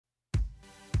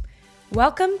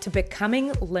Welcome to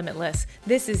Becoming Limitless.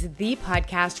 This is the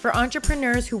podcast for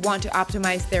entrepreneurs who want to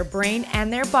optimize their brain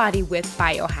and their body with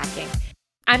biohacking.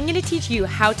 I'm going to teach you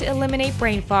how to eliminate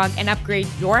brain fog and upgrade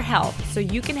your health so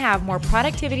you can have more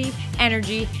productivity,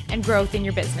 energy, and growth in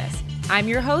your business. I'm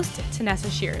your host,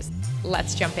 Tanessa Shears.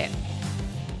 Let's jump in.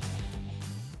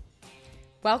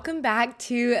 Welcome back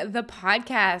to the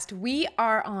podcast. We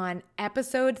are on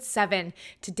episode 7.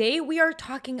 Today we are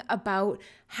talking about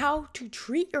how to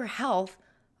treat your health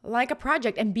like a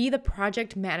project and be the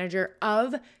project manager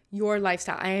of your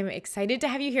lifestyle. I am excited to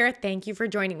have you here. Thank you for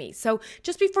joining me. So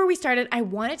just before we started, I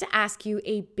wanted to ask you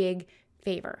a big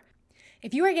favor.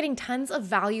 If you are getting tons of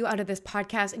value out of this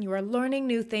podcast and you are learning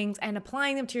new things and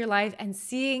applying them to your life and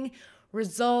seeing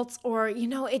results, or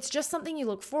it's just something you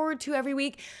look forward to every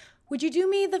week, would you do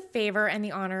me the favor and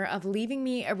the honor of leaving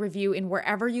me a review in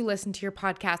wherever you listen to your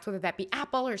podcast, whether that be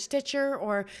Apple or Stitcher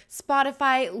or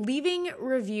Spotify? Leaving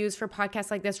reviews for podcasts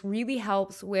like this really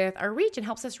helps with our reach and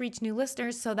helps us reach new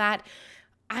listeners so that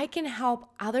I can help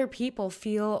other people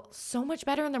feel so much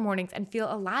better in their mornings and feel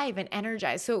alive and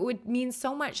energized. So it would mean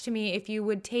so much to me if you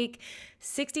would take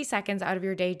 60 seconds out of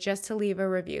your day just to leave a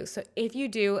review. So if you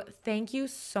do, thank you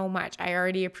so much. I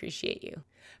already appreciate you.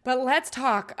 But let's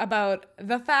talk about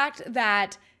the fact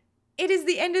that it is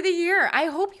the end of the year. I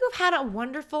hope you have had a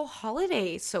wonderful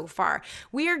holiday so far.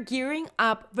 We are gearing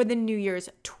up for the New Year's.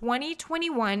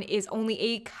 2021 is only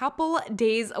a couple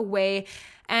days away.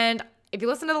 And if you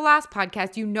listen to the last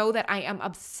podcast, you know that I am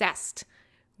obsessed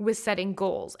with setting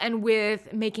goals and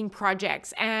with making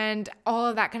projects and all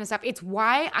of that kind of stuff. It's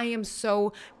why I am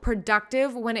so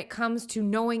productive when it comes to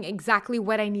knowing exactly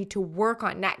what I need to work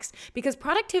on next, because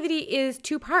productivity is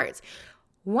 2 parts.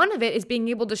 One of it is being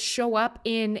able to show up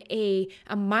in a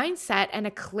mindset and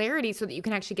a clarity so that you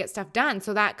can actually get stuff done.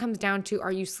 So that comes down to,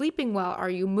 are you sleeping well?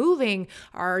 Are you moving?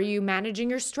 Are you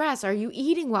managing your stress? Are you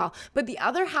eating well? But the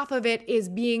other half of it is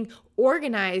being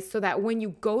organized so that when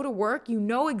you go to work, you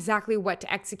know exactly what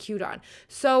to execute on.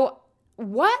 So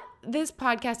what this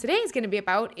podcast today is going to be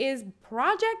about is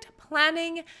project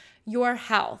planning your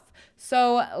health.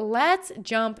 So let's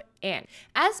jump in.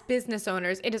 As business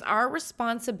owners, it is our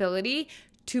responsibility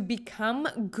to become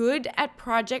good at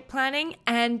project planning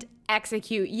and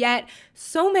execute. Yet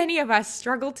so many of us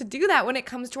struggle to do that when it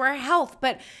comes to our health.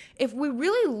 But if we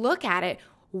really look at it,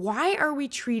 why are we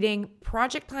treating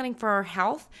project planning for our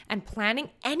health and planning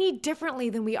any differently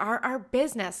than we are our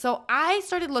business? So I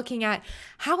started looking at,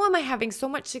 how am I having so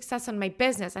much success on my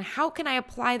business, and how can I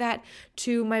apply that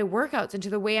to my workouts and to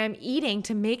the way I'm eating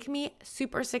to make me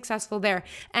super successful there?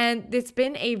 And it's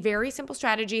been a very simple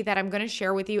strategy that I'm going to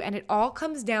share with you. And it all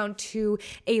comes down to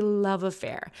a love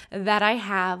affair that I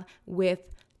have with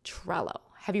Trello.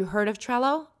 Have you heard of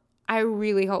Trello? I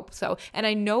really hope so. And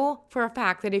I know for a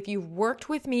fact that if you've worked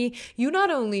with me, you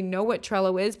not only know what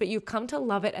Trello is, but you've come to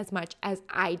love it as much as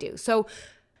I do. So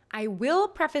I will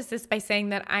preface this by saying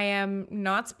that I am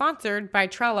not sponsored by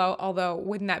Trello, although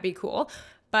wouldn't that be cool?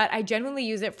 But I genuinely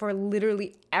use it for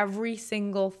literally every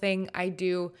single thing I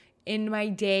do in my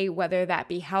day, whether that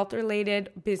be health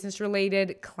related, business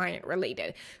related, client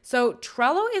related. So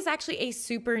Trello is actually a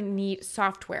super neat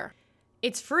software.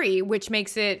 It's free, which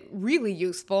makes it really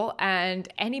useful, and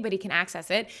anybody can access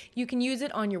it. You can use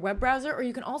it on your web browser, or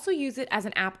you can also use it as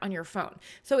an app on your phone.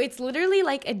 So it's literally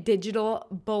like a digital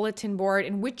bulletin board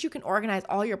in which you can organize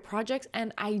all your projects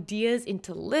and ideas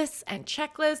into lists and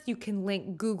checklists. You can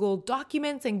link Google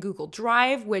Documents and Google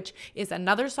Drive, which is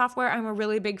another software I'm a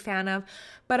really big fan of.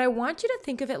 But I want you to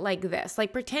think of it like this.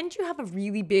 Like, pretend you have a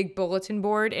really big bulletin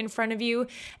board in front of you,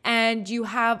 and you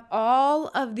have all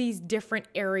of these different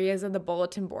areas of the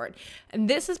bulletin board. And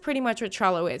this is pretty much what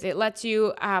Trello is. It lets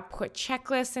you put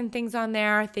checklists and things on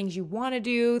there, things you want to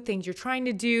do, things you're trying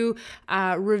to do,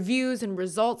 reviews and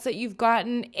results that you've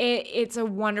gotten. It's a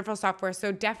wonderful software.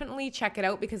 So definitely check it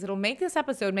out, because it'll make this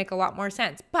episode make a lot more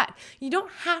sense. But you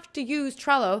don't have to use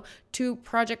Trello to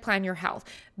project plan your health.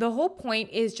 The whole point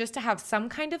is just to have some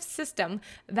kind of system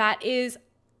that is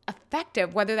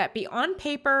effective, whether that be on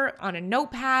paper, on a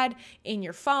notepad, in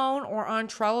your phone, or on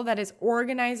Trello, that is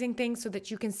organizing things so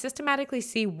that you can systematically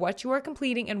see what you are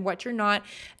completing and what you're not,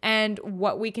 and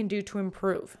what we can do to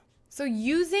improve. So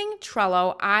using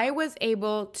Trello, I was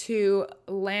able to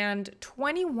land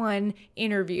 21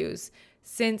 interviews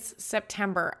since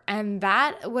September. And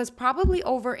that was probably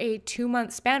over a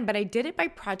 2-month span, but I did it by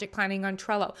project planning on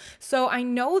Trello. So I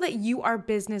know that you are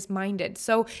business minded.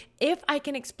 So if I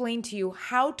can explain to you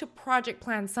how to project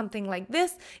plan something like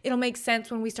this, it'll make sense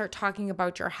when we start talking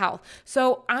about your health.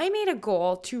 So I made a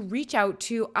goal to reach out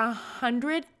to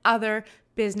 100 other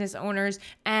business owners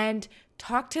and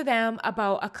talk to them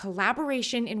about a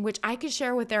collaboration in which I could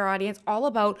share with their audience all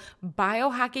about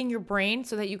biohacking your brain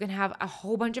so that you can have a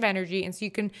whole bunch of energy and so you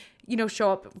can,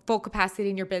 show up full capacity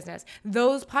in your business.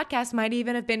 Those podcasts might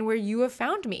even have been where you have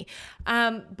found me.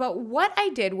 But what I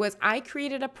did was I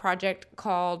created a project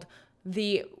called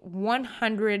the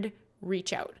 100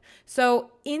 Reach Out.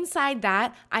 So inside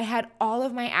that, I had all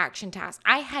of my action tasks.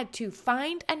 I had to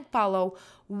find and follow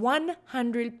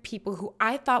 100 people who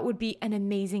I thought would be an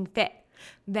amazing fit.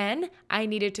 Then I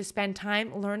needed to spend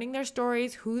time learning their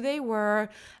stories, who they were,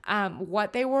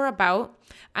 what they were about.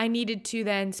 I needed to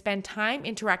then spend time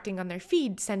interacting on their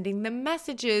feed, sending them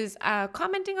messages,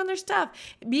 commenting on their stuff,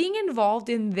 being involved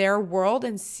in their world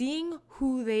and seeing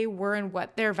who they were and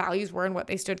what their values were and what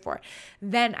they stood for.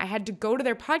 Then I had to go to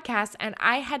their podcast and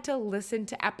I had to listen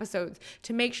to episodes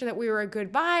to make sure that we were a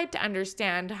good vibe, to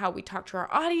understand how we talk to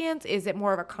our audience. Is it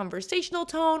more of a conversational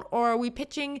tone, or are we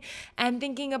pitching and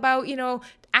thinking about,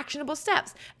 actionable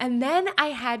steps? And then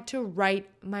I had to write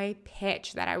my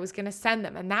pitch that I was going to send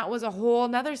them. And that was a whole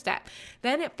nother step.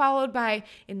 Then it followed by,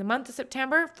 in the month of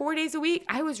September, 4 days a week,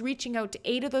 I was reaching out to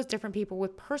 8 of those different people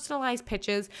with personalized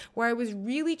pitches where I was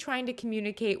really trying to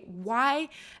communicate why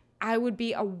I would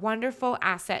be a wonderful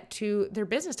asset to their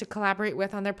business to collaborate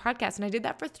with on their podcast. And I did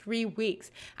that for 3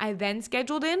 weeks. I then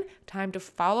scheduled in time to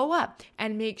follow up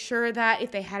and make sure that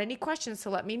if they had any questions to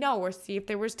let me know or see if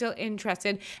they were still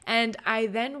interested. And I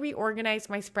then reorganized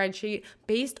my spreadsheet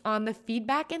based on the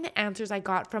feedback and the answers I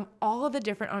got from all of the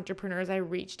different entrepreneurs I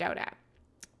reached out at.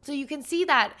 So you can see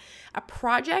that a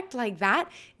project like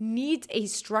that needs a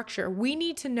structure. We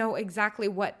need to know exactly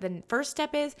what the first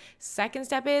step is, second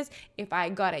step is. If I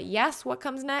got a yes, what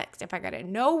comes next? If I got a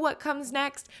no, what comes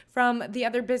next from the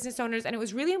other business owners? And it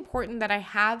was really important that I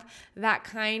have that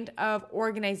kind of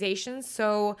organization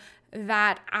so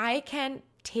that I can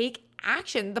take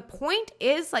action. The point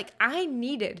is, I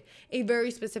needed a very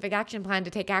specific action plan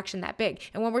to take action that big.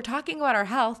 And when we're talking about our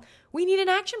health, we need an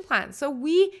action plan so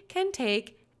we can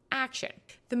take action.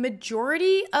 The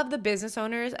majority of the business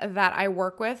owners that I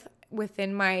work with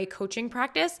within my coaching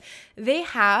practice, they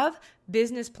have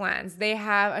business plans. They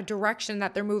have a direction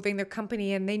that they're moving their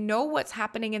company in. They know what's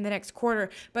happening in the next quarter,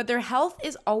 but their health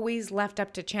is always left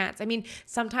up to chance. I mean,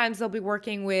 sometimes they'll be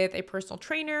working with a personal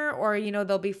trainer or,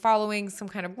 they'll be following some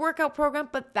kind of workout program,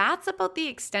 but that's about the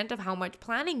extent of how much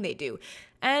planning they do.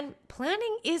 And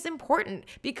planning is important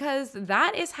because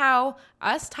that is how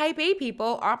us type A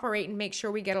people operate and make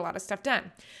sure we get a lot of stuff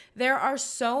done. There are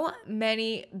so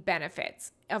many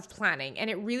benefits of planning, and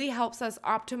it really helps us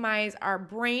optimize our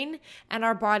brain and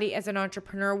our body as an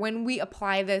entrepreneur when we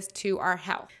apply this to our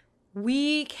health.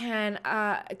 We can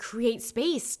create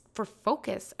space for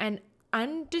focus and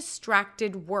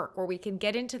undistracted work where we can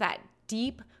get into that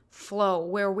deep flow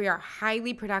where we are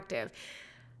highly productive.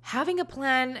 Having a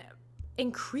plan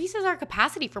increases our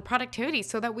capacity for productivity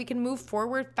so that we can move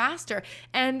forward faster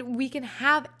and we can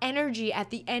have energy at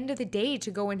the end of the day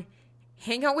to go and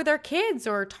hang out with our kids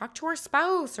or talk to our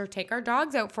spouse or take our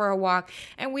dogs out for a walk.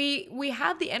 And we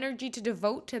have the energy to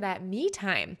devote to that me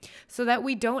time so that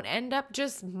we don't end up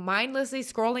just mindlessly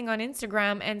scrolling on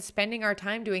Instagram and spending our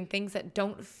time doing things that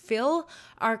don't fill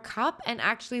our cup and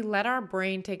actually let our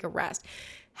brain take a rest.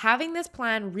 Having this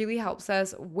plan really helps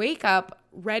us wake up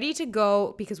ready to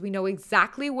go because we know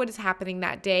exactly what is happening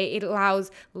that day. It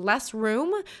allows less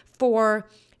room for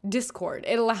discord.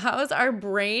 It allows our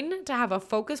brain to have a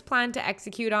focused plan to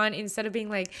execute on instead of being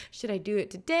like, should I do it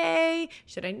today?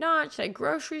 Should I not? Should I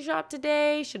grocery shop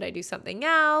today? Should I do something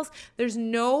else? There's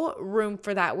no room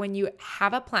for that when you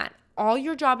have a plan. All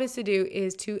your job is to do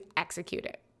is to execute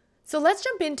it. So let's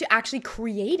jump into actually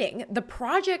creating the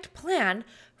project plan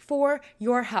for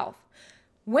your health.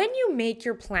 When you make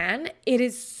your plan, it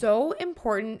is so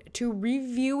important to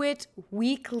review it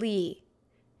weekly.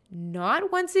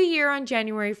 Not once a year on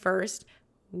January 1st,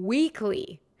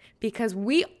 weekly, because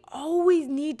we always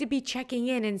need to be checking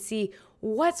in and see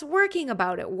what's working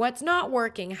about it, what's not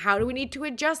working, how do we need to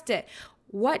adjust it,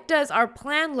 what does our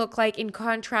plan look like in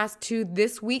contrast to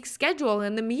this week's schedule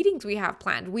and the meetings we have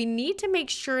planned. We need to make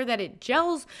sure that it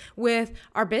gels with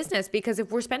our business because if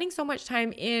we're spending so much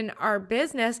time in our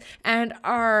business and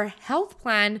our health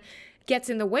plan gets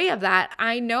in the way of that,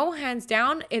 I know hands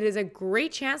down it is a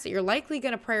great chance that you're likely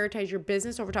going to prioritize your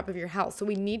business over top of your health. So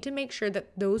we need to make sure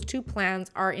that those two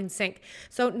plans are in sync.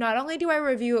 So not only do I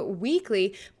review it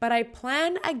weekly, but I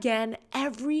plan again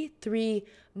every 3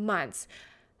 months.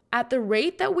 At the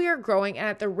rate that we are growing and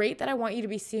at the rate that I want you to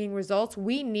be seeing results,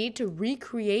 we need to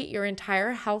recreate your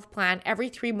entire health plan every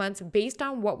 3 months based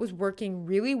on what was working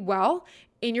really well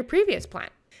in your previous plan.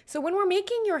 So when we're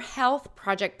making your health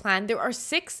project plan, there are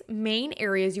 6 main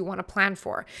areas you want to plan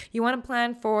for. You want to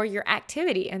plan for your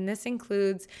activity, and this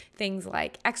includes things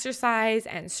like exercise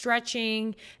and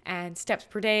stretching and steps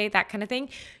per day, that kind of thing.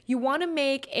 You want to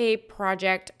make a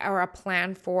project or a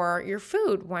plan for your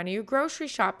food. When are you grocery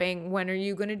shopping? When are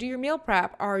you going to do your meal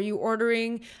prep? Are you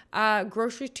ordering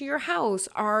groceries to your house?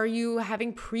 Are you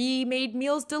having pre-made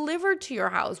meals delivered to your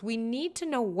house? We need to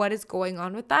know what is going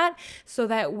on with that so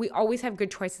that we always have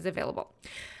good choices available.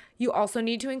 You also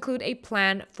need to include a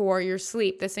plan for your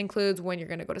sleep. This includes when you're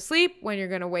going to go to sleep, when you're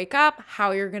going to wake up,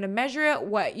 how you're going to measure it,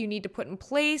 what you need to put in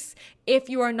place if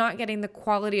you are not getting the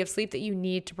quality of sleep that you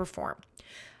need to perform.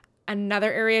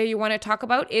 Another area you want to talk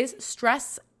about is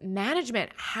stress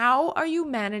management. How are you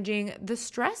managing the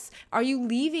stress? Are you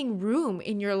leaving room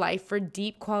in your life for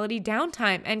deep quality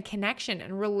downtime and connection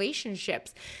and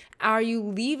relationships? Are you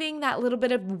leaving that little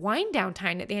bit of wind down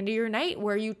time at the end of your night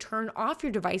where you turn off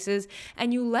your devices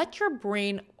and you let your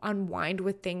brain unwind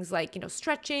with things like,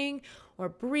 stretching or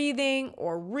breathing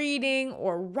or reading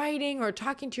or writing or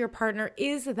talking to your partner?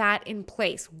 Is that in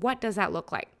place? What does that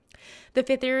look like? The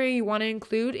 5th area you want to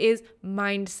include is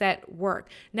mindset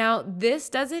work. Now, this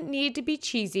doesn't need to be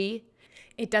cheesy.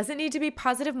 It doesn't need to be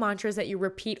positive mantras that you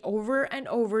repeat over and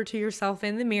over to yourself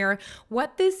in the mirror.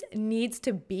 What this needs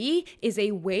to be is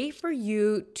a way for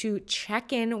you to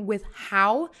check in with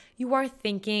how you are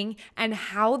thinking and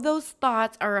how those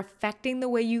thoughts are affecting the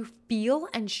way you feel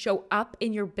and show up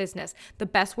in your business. The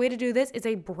best way to do this is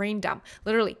a brain dump.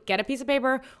 Literally, get a piece of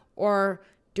paper or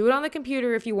do it on the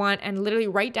computer if you want and literally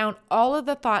write down all of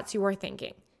the thoughts you are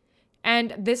thinking.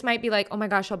 And this might be like, oh my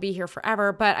gosh, I'll be here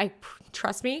forever. But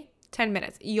trust me, 10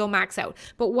 minutes, you'll max out.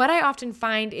 But what I often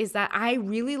find is that I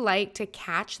really like to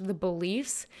catch the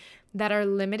beliefs that are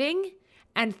limiting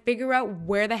and figure out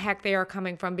where the heck they are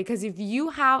coming from. Because if you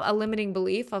have a limiting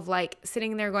belief of like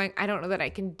sitting there going, I don't know that I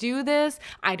can do this.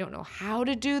 I don't know how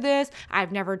to do this.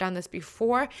 I've never done this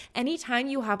before. Anytime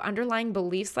you have underlying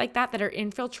beliefs like that are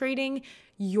infiltrating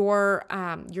your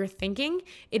thinking,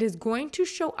 it is going to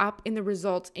show up in the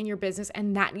results in your business,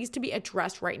 and that needs to be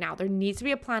addressed right now. There needs to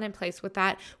be a plan in place with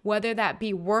that, whether that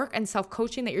be work and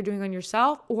self-coaching that you're doing on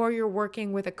yourself, or you're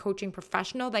working with a coaching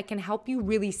professional that can help you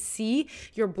really see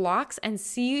your blocks and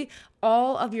see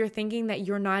all of your thinking that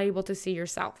you're not able to see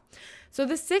yourself. So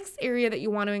the 6th area that you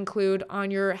want to include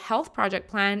on your health project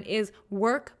plan is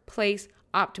workplace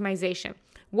optimization.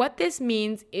 What this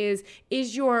means is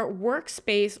your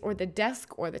workspace or the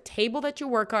desk or the table that you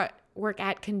work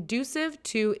at conducive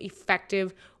to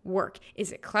effective work?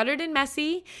 Is it cluttered and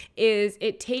messy? Is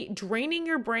it draining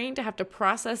your brain to have to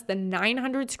process the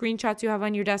 900 screenshots you have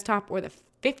on your desktop or the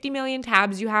 50 million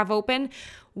tabs you have open?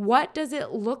 What does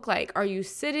it look like? Are you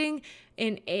sitting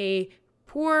in a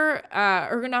poor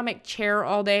ergonomic chair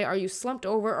all day? Are you slumped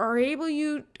over? Or are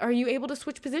you able to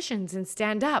switch positions and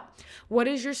stand up? What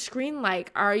is your screen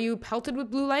like? Are you pelted with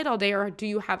blue light all day, or do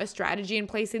you have a strategy in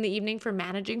place in the evening for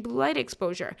managing blue light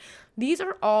exposure? These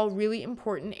are all really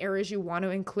important areas you want to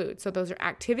include. So those are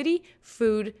activity,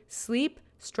 food, sleep,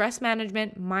 stress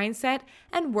management, mindset,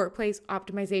 and workplace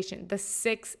optimization, the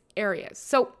 6 areas.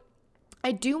 So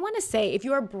I do want to say, if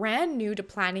you are brand new to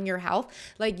planning your health,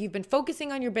 like you've been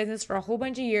focusing on your business for a whole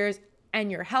bunch of years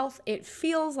and your health, it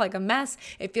feels like a mess.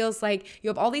 It feels like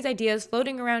you have all these ideas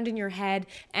floating around in your head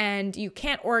and you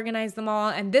can't organize them all.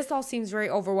 And this all seems very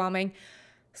overwhelming.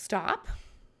 Stop.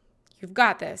 You've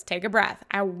got this. Take a breath.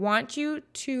 I want you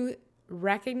to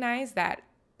recognize that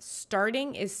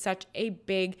starting is such a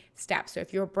big step. So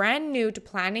if you're brand new to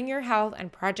planning your health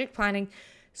and project planning,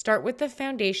 start with the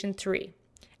foundation 3.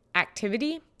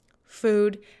 Activity,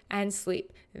 food, and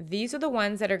sleep. These are the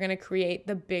ones that are going to create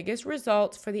the biggest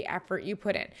results for the effort you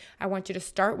put in. I want you to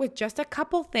start with just a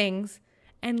couple things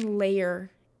and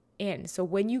layer in. So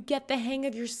when you get the hang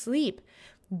of your sleep,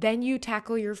 then you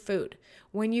tackle your food.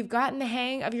 When you've gotten the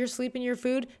hang of your sleep and your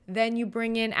food, then you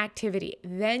bring in activity.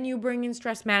 Then you bring in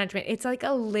stress management. It's like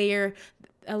a layer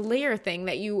thing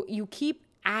that you keep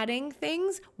adding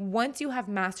things once you have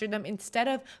mastered them, instead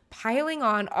of piling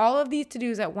on all of these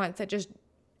to-dos at once that just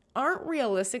aren't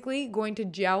realistically going to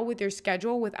gel with your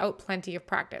schedule without plenty of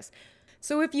practice.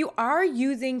 So if you are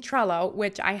using Trello,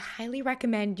 which I highly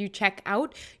recommend you check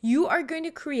out, you are going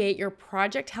to create your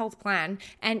project health plan,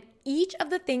 and each of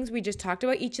the things we just talked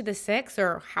about, each of the 6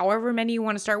 or however many you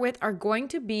want to start with, are going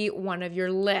to be one of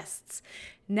your lists.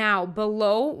 Now,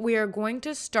 below, we are going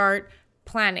to start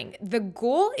planning. The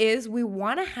goal is we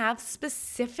want to have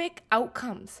specific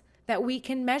outcomes. that we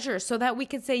can measure so that we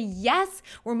can say, yes,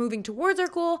 we're moving towards our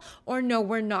goal, or no,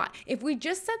 we're not. If we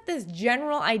just set this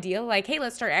general idea like, hey,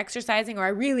 let's start exercising, or I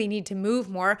really need to move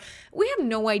more, we have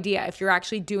no idea if you're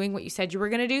actually doing what you said you were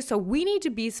going to do. So we need to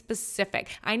be specific.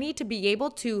 I need to be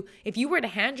able to, if you were to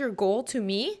hand your goal to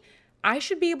me, I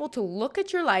should be able to look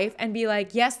at your life and be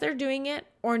like, yes, they're doing it,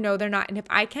 or no, they're not. And if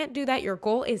I can't do that, your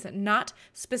goal is not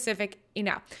specific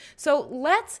enough. So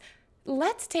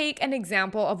let's take an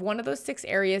example of one of those 6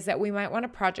 areas that we might want to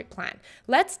project plan.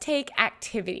 Let's take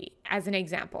activity as an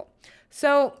example.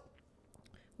 So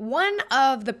one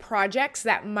of the projects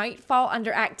that might fall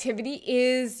under activity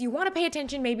is you want to pay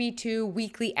attention maybe to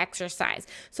weekly exercise.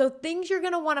 So things you're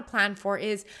going to want to plan for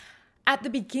is at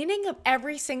the beginning of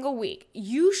every single week,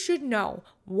 you should know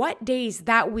what days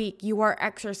that week you are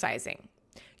exercising.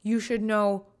 You should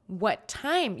know what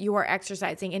time you are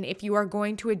exercising. And if you are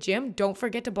going to a gym, don't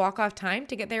forget to block off time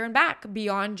to get there and back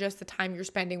beyond just the time you're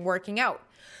spending working out.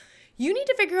 You need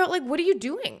to figure out, like, what are you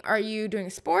doing? Are you doing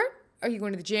a sport? Are you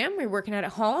going to the gym? Are you working out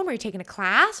at home? Are you taking a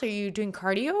class? Are you doing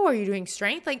cardio? Are you doing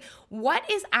strength? Like, what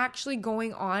is actually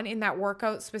going on in that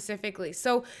workout specifically?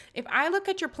 So if I look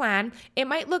at your plan, it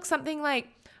might look something like,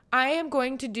 I am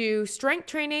going to do strength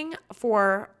training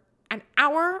for an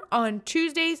hour on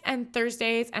Tuesdays and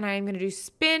Thursdays, and I'm going to do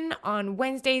spin on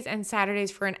Wednesdays and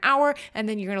Saturdays for an hour, and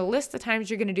then you're going to list the times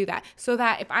you're going to do that, so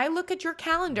that if I look at your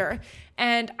calendar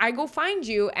and I go find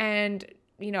you, and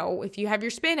if you have your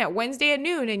spin at Wednesday at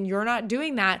noon and you're not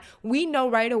doing that, we know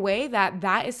right away that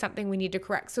that is something we need to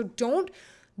correct. So don't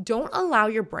allow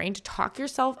your brain to talk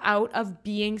yourself out of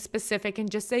being specific and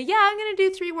just say, yeah, I'm going to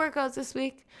do 3 workouts this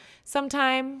week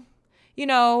sometime.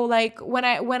 Like when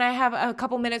I have a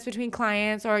couple minutes between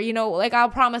clients, or, like I'll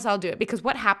promise I'll do it. Because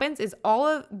what happens is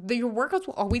your workouts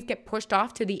will always get pushed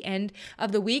off to the end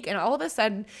of the week. And all of a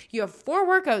sudden you have 4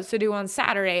 workouts to do on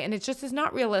Saturday, and it just is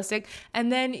not realistic.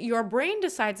 And then your brain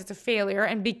decides it's a failure.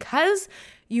 And because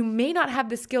you may not have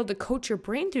the skill to coach your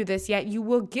brain through this yet, you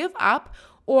will give up,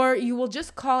 or you will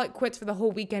just call it quits for the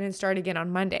whole weekend and start again on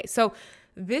Monday. So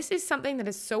this is something that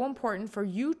is so important for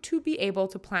you to be able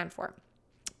to plan for.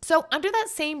 So under that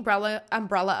same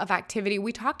umbrella of activity,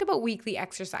 we talked about weekly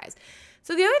exercise.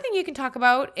 So the other thing you can talk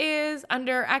about is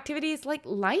under activities like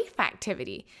life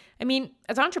activity. I mean,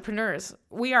 as entrepreneurs,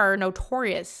 we are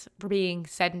notorious for being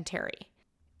sedentary.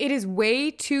 It is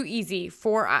way too easy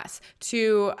for us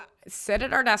to sit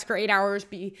at our desk for 8 hours,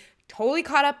 be totally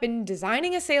caught up in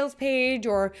designing a sales page,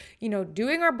 or,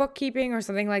 doing our bookkeeping or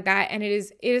something like that. And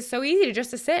it is so easy to just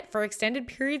to sit for extended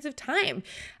periods of time.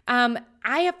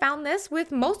 I have found this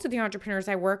with most of the entrepreneurs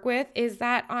I work with, is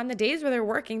that on the days where they're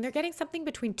working, they're getting something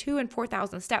between 2,000 and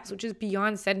 4,000 steps, which is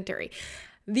beyond sedentary.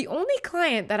 The only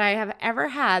client that I have ever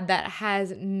had that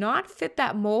has not fit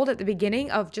that mold at the beginning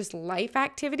of just life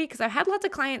activity, because I've had lots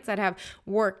of clients that have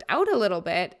worked out a little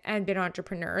bit and been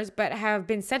entrepreneurs, but have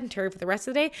been sedentary for the rest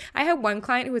of the day. I had one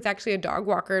client who was actually a dog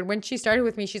walker. And when she started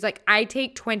with me, she's like, I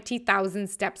take 20,000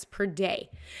 steps per day.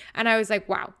 And I was like,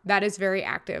 wow, that is very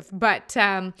active. But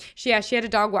she had a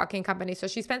dog walking company, so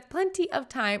she spent plenty of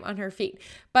time on her feet.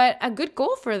 But a good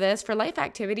goal for this, for life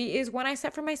activity, is one I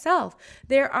set for myself.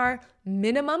 There are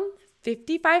minimum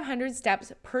 5,500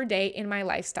 steps per day in my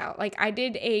lifestyle. Like, I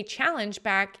did a challenge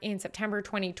back in September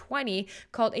 2020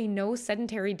 called a No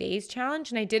Sedentary Days Challenge,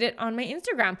 and I did it on my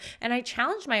Instagram, and I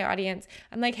challenged my audience.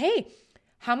 I'm like, hey,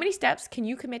 how many steps can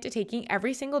you commit to taking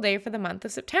every single day for the month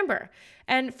of September?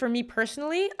 And for me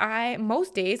personally,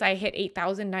 most days I hit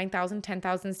 8,000, 9,000,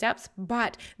 10,000 steps,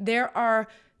 but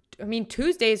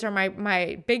Tuesdays are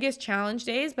my biggest challenge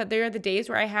days, but they're the days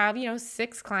where I have,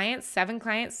 6 clients, 7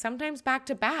 clients, sometimes back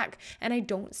to back, and I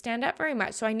don't stand up very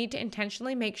much. So I need to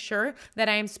intentionally make sure that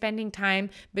I am spending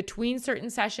time between certain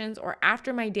sessions or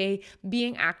after my day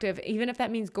being active, even if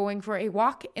that means going for a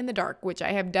walk in the dark, which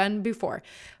I have done before.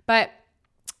 But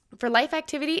for life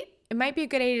activity, it might be a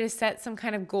good idea to set some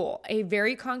kind of goal, a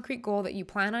very concrete goal that you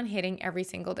plan on hitting every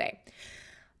single day.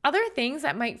 Other things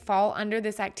that might fall under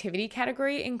this activity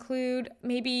category include,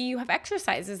 maybe you have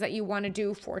exercises that you want to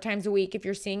do 4 times a week if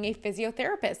you're seeing a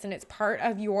physiotherapist, and it's part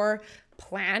of your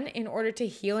plan in order to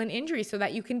heal an injury so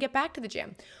that you can get back to the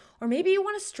gym. Or maybe you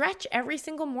want to stretch every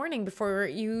single morning before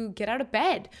you get out of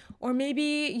bed. Or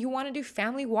maybe you want to do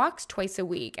family walks twice a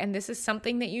week, and this is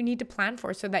something that you need to plan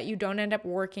for so that you don't end up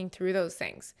working through those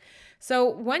things. So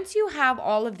once you have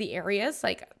all of the areas,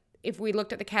 like if we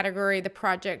looked at the category, the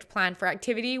project plan for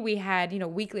activity, we had,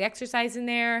 weekly exercise in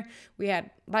there, we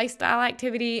had lifestyle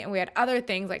activity, and we had other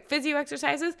things like physio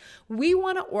exercises. We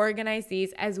want to organize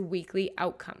these as weekly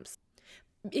outcomes.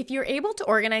 If you're able to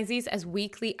organize these as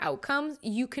weekly outcomes,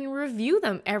 you can review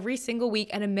them every single week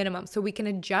at a minimum so we can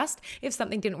adjust if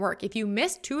something didn't work. If you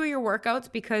missed 2 of your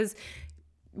workouts because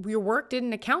your work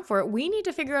didn't account for it, we need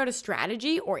to figure out a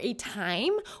strategy or a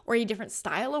time or a different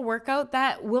style of workout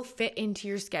that will fit into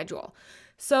your schedule.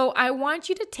 So I want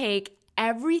you to take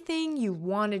everything you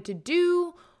wanted to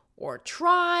do or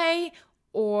try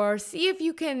or see if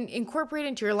you can incorporate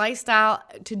into your lifestyle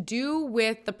to do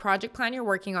with the project plan you're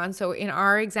working on. So in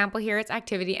our example here, it's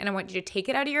activity, and I want you to take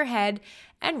it out of your head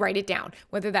and write it down,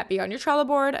 whether that be on your Trello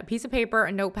board, a piece of paper,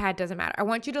 a notepad, doesn't matter. I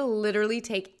want you to literally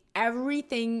take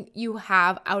everything you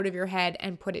have out of your head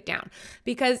and put it down.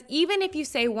 Because even if you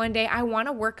say one day, I want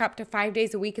to work up to 5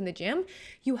 days a week in the gym,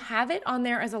 you have it on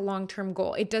there as a long-term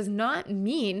goal. It does not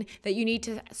mean that you need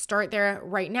to start there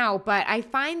right now. But I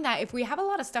find that if we have a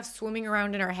lot of stuff swimming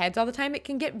around in our heads all the time, it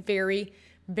can get very,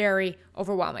 very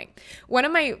overwhelming. One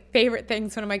of my favorite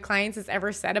things one of my clients has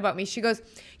ever said about me, she goes,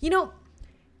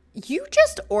 you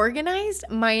just organized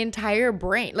my entire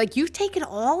brain. Like, you've taken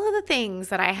all of the things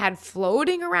that I had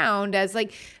floating around as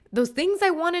like those things I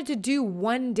wanted to do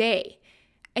one day,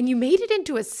 and you made it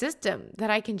into a system that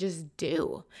I can just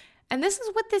do. And this is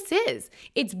what this is.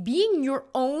 It's being your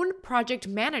own project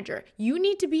manager. You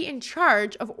need to be in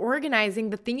charge of organizing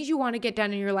the things you want to get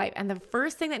done in your life. And the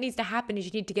first thing that needs to happen is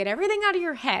you need to get everything out of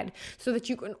your head so that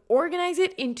you can organize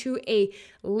it into a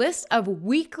list of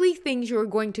weekly things you're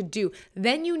going to do.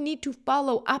 Then you need to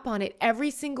follow up on it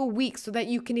every single week so that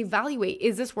you can evaluate,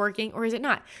 is this working or is it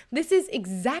not? This is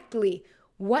exactly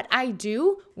what I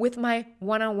do with my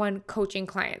one-on-one coaching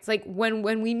clients. Like when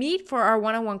we meet for our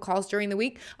one-on-one calls during the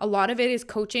week, a lot of it is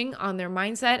coaching on their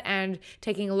mindset and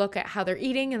taking a look at how they're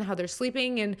eating and how they're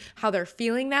sleeping and how they're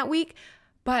feeling that week.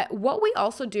 But what we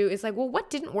also do is like, well, what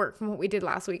didn't work from what we did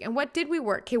last week? And what did we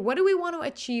work? Okay, what do we want to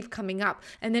achieve coming up?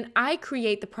 And then I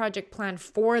create the project plan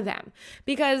for them,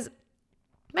 because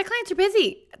my clients are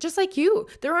busy, just like you.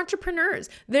 They're entrepreneurs.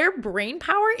 Their brain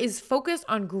power is focused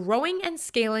on growing and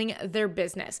scaling their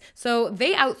business. So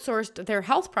they outsourced their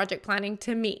health project planning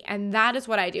to me. And that is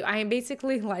what I do. I am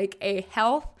basically like a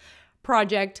health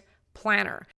project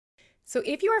planner. So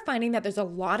if you are finding that there's a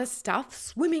lot of stuff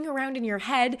swimming around in your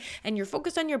head and you're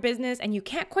focused on your business and you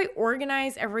can't quite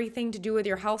organize everything to do with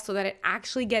your health so that it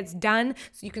actually gets done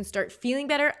so you can start feeling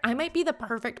better, I might be the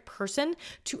perfect person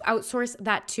to outsource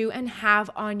that to and have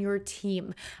on your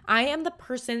team. I am the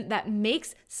person that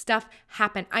makes stuff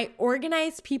happen. I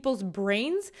organize people's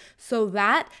brains so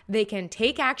that they can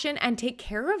take action and take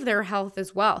care of their health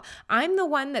as well. I'm the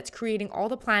one that's creating all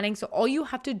the planning, so all you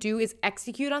have to do is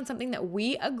execute on something that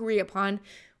we agree upon.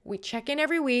 We check in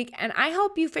every week, and I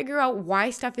help you figure out why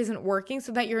stuff isn't working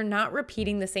so that you're not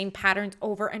repeating the same patterns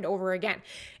over and over again.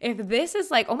 If this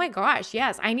is like, oh my gosh,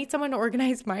 yes, I need someone to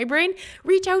organize my brain,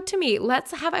 reach out to me.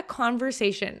 Let's have a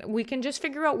conversation. We can just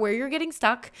figure out where you're getting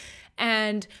stuck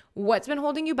and what's been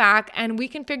holding you back, and we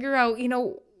can figure out,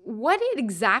 what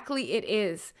exactly it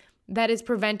is that is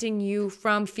preventing you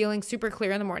from feeling super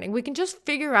clear in the morning. We can just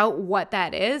figure out what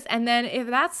that is, and then if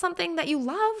that's something that you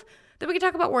love, then we can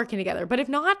talk about working together. But if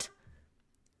not,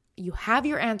 you have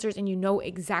your answers and you know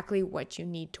exactly what you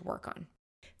need to work on.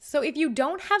 So if you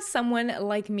don't have someone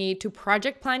like me to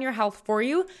project plan your health for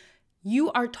you,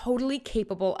 you are totally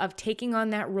capable of taking on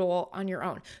that role on your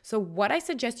own. So what I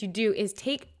suggest you do is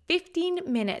take 15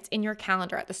 minutes in your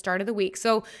calendar at the start of the week.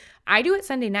 So I do it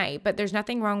Sunday night, but there's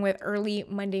nothing wrong with early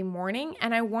Monday morning.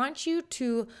 And I want you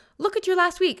to look at your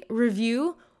last week,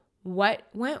 review what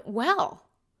went well.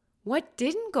 What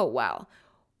didn't go well?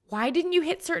 Why didn't you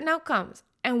hit certain outcomes?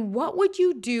 And what would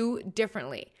you do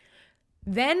differently?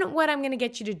 Then what I'm going to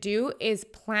get you to do is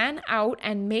plan out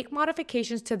and make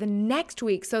modifications to the next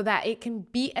week so that it can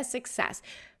be a success.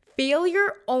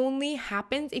 Failure only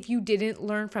happens if you didn't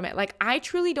learn from it. Like, I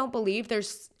truly don't believe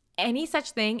there's any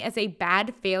such thing as a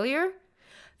bad failure.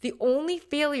 The only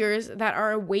failures that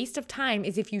are a waste of time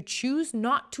is if you choose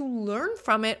not to learn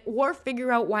from it or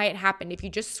figure out why it happened. If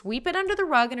you just sweep it under the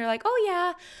rug and you're like,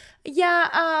 oh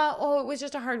it was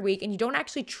just a hard week, and you don't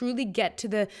actually truly get to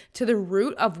the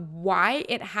root of why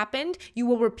it happened, you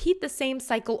will repeat the same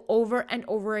cycle over and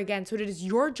over again. So it is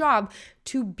your job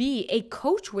to be a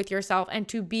coach with yourself and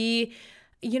to be,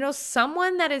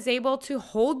 someone that is able to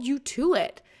hold you to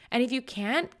it. And if you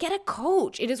can't, get a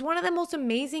coach. It is one of the most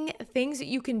amazing things that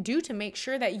you can do to make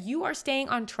sure that you are staying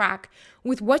on track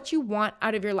with what you want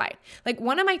out of your life. Like,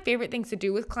 one of my favorite things to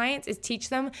do with clients is teach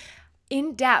them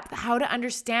in depth how to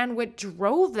understand what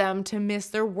drove them to miss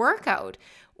their workout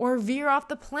or veer off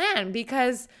the plan,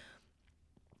 because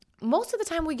most of the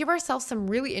time we give ourselves some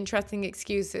really interesting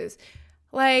excuses.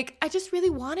 Like, I just really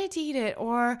wanted to eat it,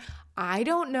 or I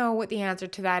don't know what the answer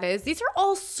to that is. These are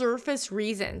all surface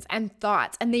reasons and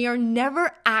thoughts, and they are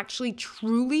never actually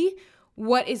truly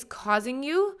what is causing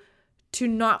you to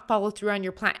not follow through on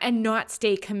your plan and not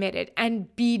stay committed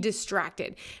and be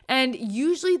distracted. And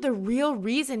usually the real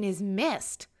reason is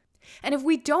missed. And if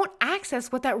we don't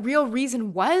access what that real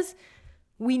reason was,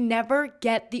 we never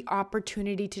get the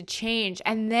opportunity to change.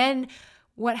 And then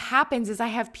what happens is I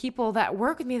have people that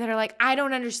work with me that are like, I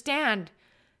don't understand.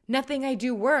 Nothing I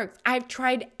do works. I've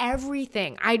tried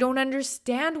everything. I don't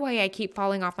understand why I keep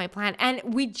falling off my plan. And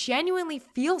we genuinely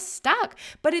feel stuck,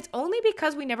 but it's only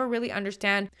because we never really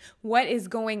understand what is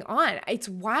going on. It's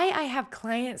why I have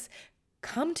clients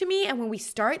come to me, and when we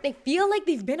start, they feel like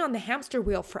they've been on the hamster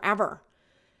wheel forever.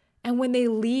 And when they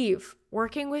leave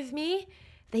working with me,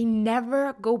 they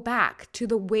never go back to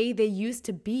the way they used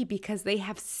to be because they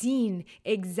have seen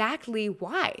exactly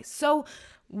why. So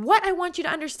what I want you to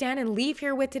understand and leave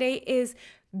here with today is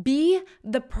be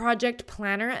the project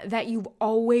planner that you've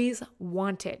always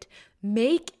wanted.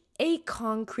 Make a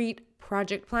concrete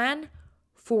project plan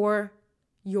for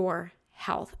your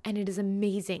health, and it is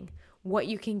amazing what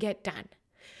you can get done.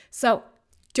 So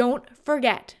don't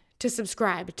forget to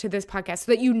subscribe to this podcast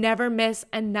so that you never miss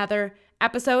another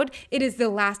episode. It is the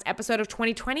last episode of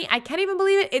 2020. I can't even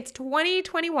believe it. It's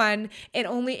 2021 in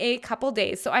only a couple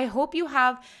days. So I hope you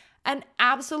have an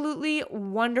absolutely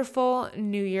wonderful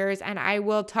New Year's, and I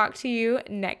will talk to you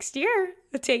next year.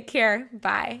 Take care.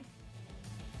 Bye.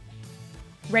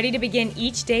 Ready to begin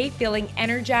each day feeling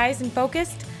energized and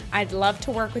focused? I'd love to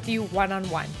work with you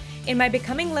one-on-one. In my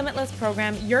Becoming Limitless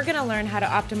program, you're going to learn how to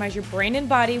optimize your brain and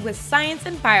body with science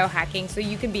and biohacking so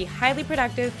you can be highly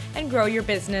productive and grow your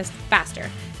business faster.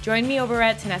 Join me over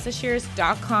at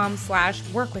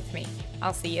TanessaShears.com/work with me.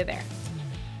 I'll see you there.